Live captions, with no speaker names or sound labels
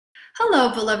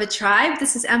Hello, beloved tribe.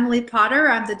 This is Emily Potter.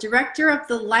 I'm the director of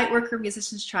the Lightworker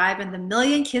Musicians Tribe and the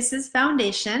Million Kisses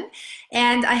Foundation.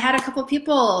 And I had a couple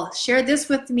people share this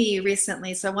with me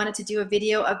recently, so I wanted to do a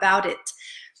video about it.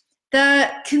 The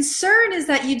concern is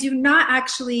that you do not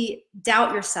actually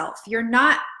doubt yourself. You're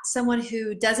not someone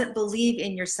who doesn't believe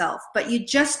in yourself, but you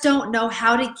just don't know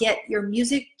how to get your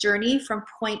music journey from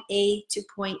point A to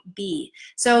point B.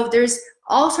 So there's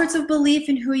all sorts of belief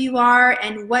in who you are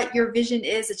and what your vision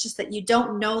is. It's just that you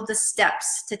don't know the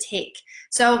steps to take.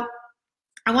 So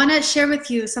I want to share with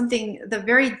you something, the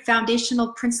very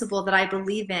foundational principle that I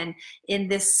believe in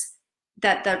this,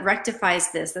 that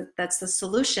rectifies this, that's the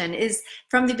solution, is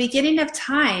from the beginning of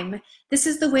time, this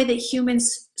is the way that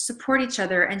humans support each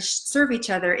other and serve each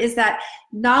other, is that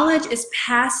knowledge is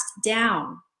passed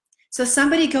down. So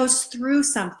somebody goes through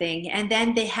something and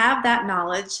then they have that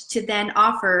knowledge to then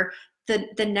offer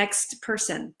the next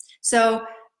person. So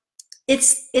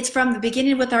it's from the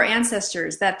beginning with our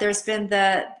ancestors that there's been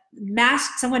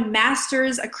someone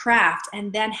masters a craft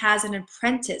and then has an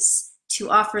apprentice to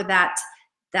offer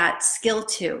that skill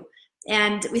to.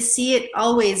 And we see it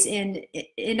always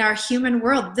in our human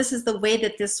world. This is the way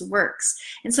that this works.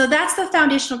 And so that's the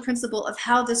foundational principle of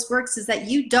how this works, is that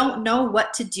you don't know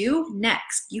what to do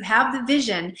next. You have the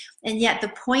vision, and yet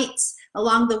the points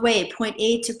along the way, point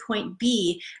A to point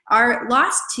B, are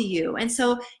lost to you. And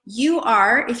so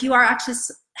if you are actually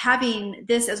having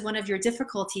this as one of your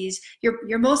difficulties,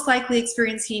 you're most likely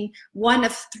experiencing one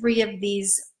of three of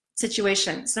these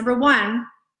situations. Number one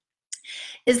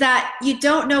is that you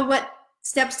don't know what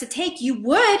steps to take. You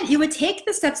would take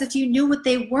the steps if you knew what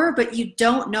they were, but you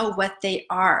don't know what they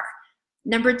are.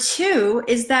 Number two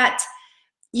is that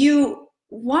you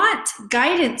want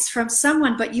guidance from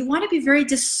someone, but you want to be very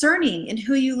discerning in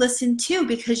who you listen to,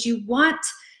 because you want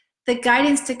the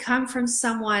guidance to come from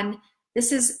someone.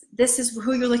 This is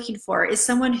who you're looking for, is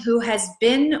someone who has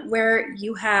been where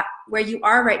you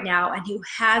are right now and who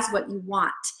has what you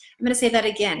want. I'm going to say that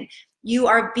again. You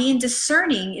are being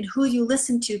discerning in who you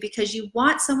listen to because you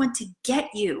want someone to get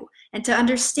you and to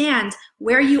understand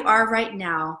where you are right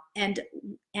now and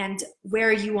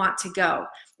where you want to go.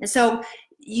 And so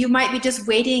you might be just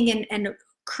waiting and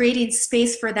creating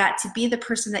space for that to be the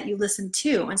person that you listen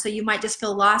to. And so you might just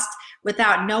feel lost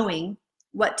without knowing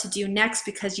what to do next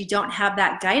because you don't have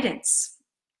that guidance.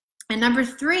 And number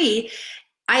three,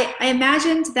 I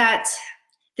imagined that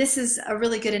this is a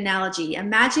really good analogy.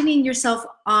 Imagining yourself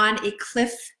on a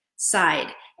cliff side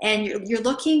and you're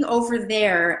looking over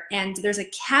there and there's a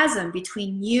chasm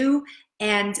between you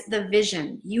and the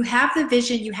vision. You have the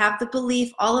vision, you have the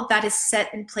belief, all of that is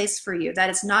set in place for you.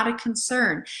 That is not a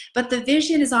concern. But the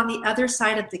vision is on the other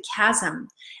side of the chasm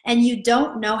and you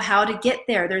don't know how to get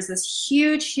there. There's this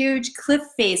huge, huge cliff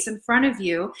face in front of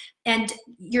you and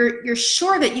you're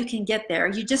sure that you can get there.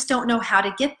 You just don't know how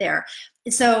to get there.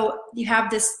 So you have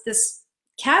this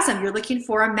chasm. You're looking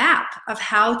for a map of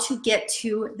how to get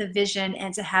to the vision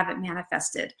and to have it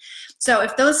manifested. So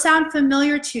if those sound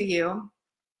familiar to you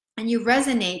and you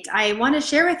resonate, I want to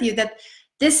share with you that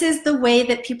this is the way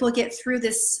that people get through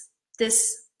this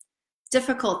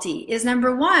difficulty. Is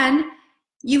number one,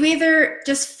 you either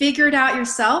just figure it out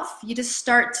yourself, you just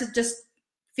start to just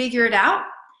figure it out,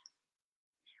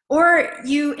 or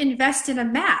you invest in a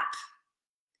map.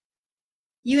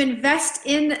 You invest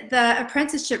in the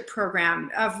apprenticeship program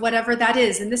of whatever that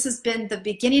is. And this has been the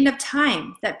beginning of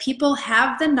time that people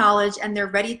have the knowledge and they're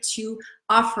ready to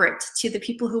offer it to the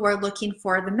people who are looking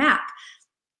for the map.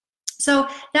 So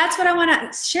that's what I want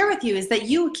to share with you, is that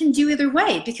you can do either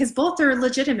way because both are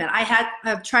legitimate. I had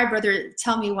a tribe brother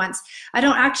tell me once, I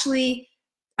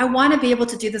want to be able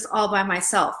to do this all by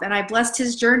myself. And I blessed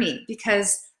his journey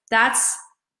because that's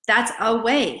a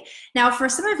way. Now, for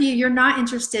some of you, you're not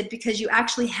interested because you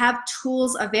actually have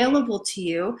tools available to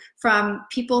you from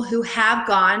people who have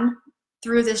gone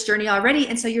through this journey already.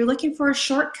 And so you're looking for a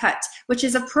shortcut, which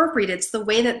is appropriate. It's the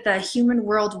way that the human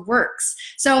world works.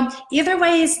 So either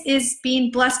way is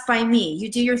being blessed by me.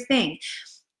 You do your thing.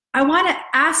 I want to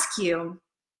ask you,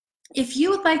 if you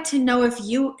would like to know if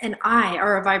you and I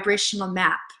are a vibrational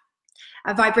map,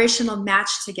 a vibrational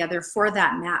match together for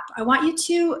that map, I want you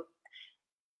to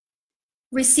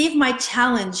receive my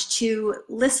challenge to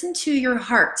listen to your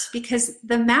heart, because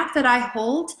the map that I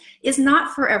hold is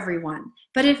not for everyone.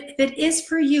 But if it is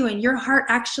for you and your heart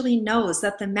actually knows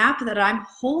that the map that I'm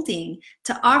holding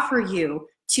to offer you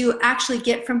to actually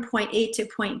get from point A to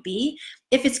point B,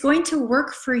 if it's going to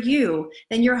work for you,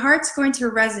 then your heart's going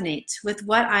to resonate with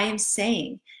what I am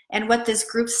saying and what this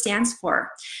group stands for.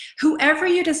 Whoever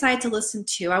you decide to listen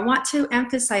to, I want to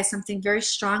emphasize something very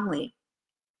strongly.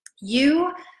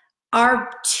 You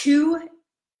are two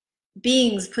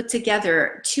beings put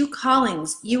together, two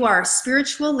callings. You are a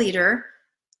spiritual leader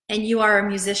and you are a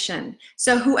musician.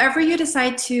 So whoever you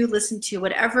decide to listen to,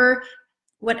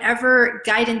 whatever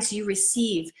guidance you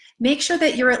receive, make sure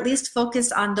that you're at least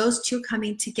focused on those two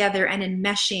coming together and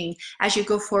enmeshing as you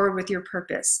go forward with your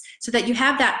purpose, so that you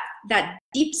have that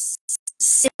deep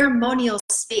ceremonial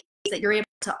space that you're able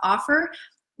to offer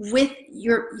with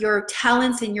your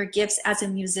talents and your gifts as a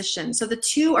musician. So the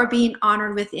two are being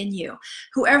honored within you.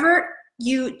 Whoever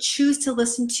you choose to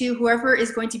listen to, whoever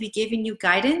is going to be giving you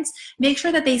guidance, make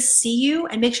sure that they see you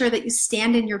and make sure that you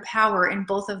stand in your power in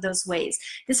both of those ways.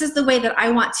 This is the way that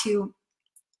I want to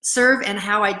serve, and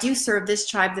how I do serve this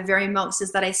tribe the very most,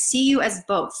 is that I see you as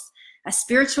both a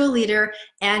spiritual leader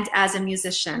and as a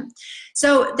musician.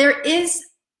 So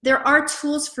there are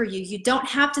tools for you. You don't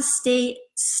have to stay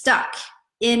stuck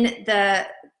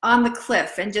on the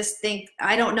cliff and just think,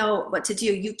 I don't know what to do.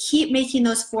 You keep making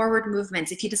those forward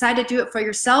movements. If you decide to do it for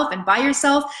yourself and by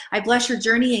yourself, I bless your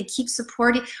journey, and keep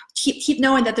supporting, keep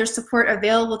knowing that there's support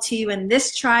available to you in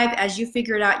this tribe as you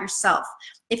figure it out yourself.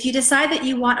 If you decide that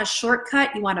you want a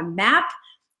shortcut, you want a map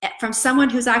from someone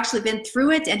who's actually been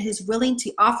through it and who's willing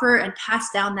to offer and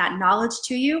pass down that knowledge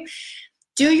to you,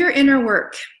 do your inner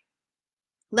work.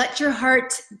 Let your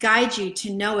heart guide you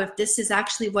to know if this is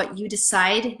actually what you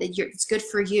decide that it's good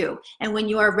for you. And when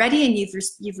you are ready and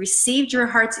you've received your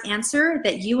heart's answer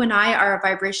that you and I are a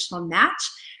vibrational match,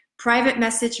 private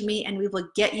message me and we will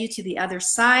get you to the other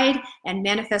side and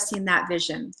manifesting that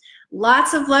vision.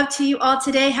 Lots of love to you all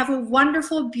today. Have a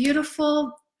wonderful,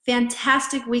 beautiful,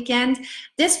 fantastic weekend.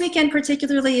 This weekend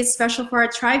particularly is special for our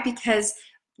tribe because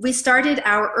we started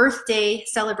our Earth Day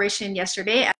celebration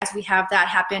yesterday, as we have that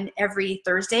happen every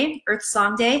Thursday, Earth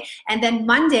Song Day, and then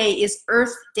Monday is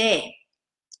Earth Day.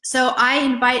 So I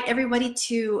invite everybody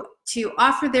to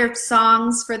offer their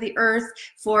songs for the earth,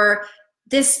 for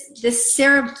this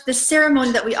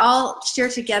ceremony that we all share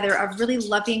together of really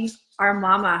loving our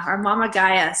mama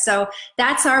Gaia. So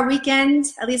that's our weekend,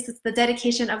 at least it's the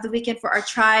dedication of the weekend for our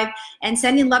tribe, and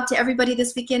sending love to everybody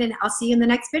this weekend, and I'll see you in the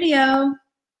next video.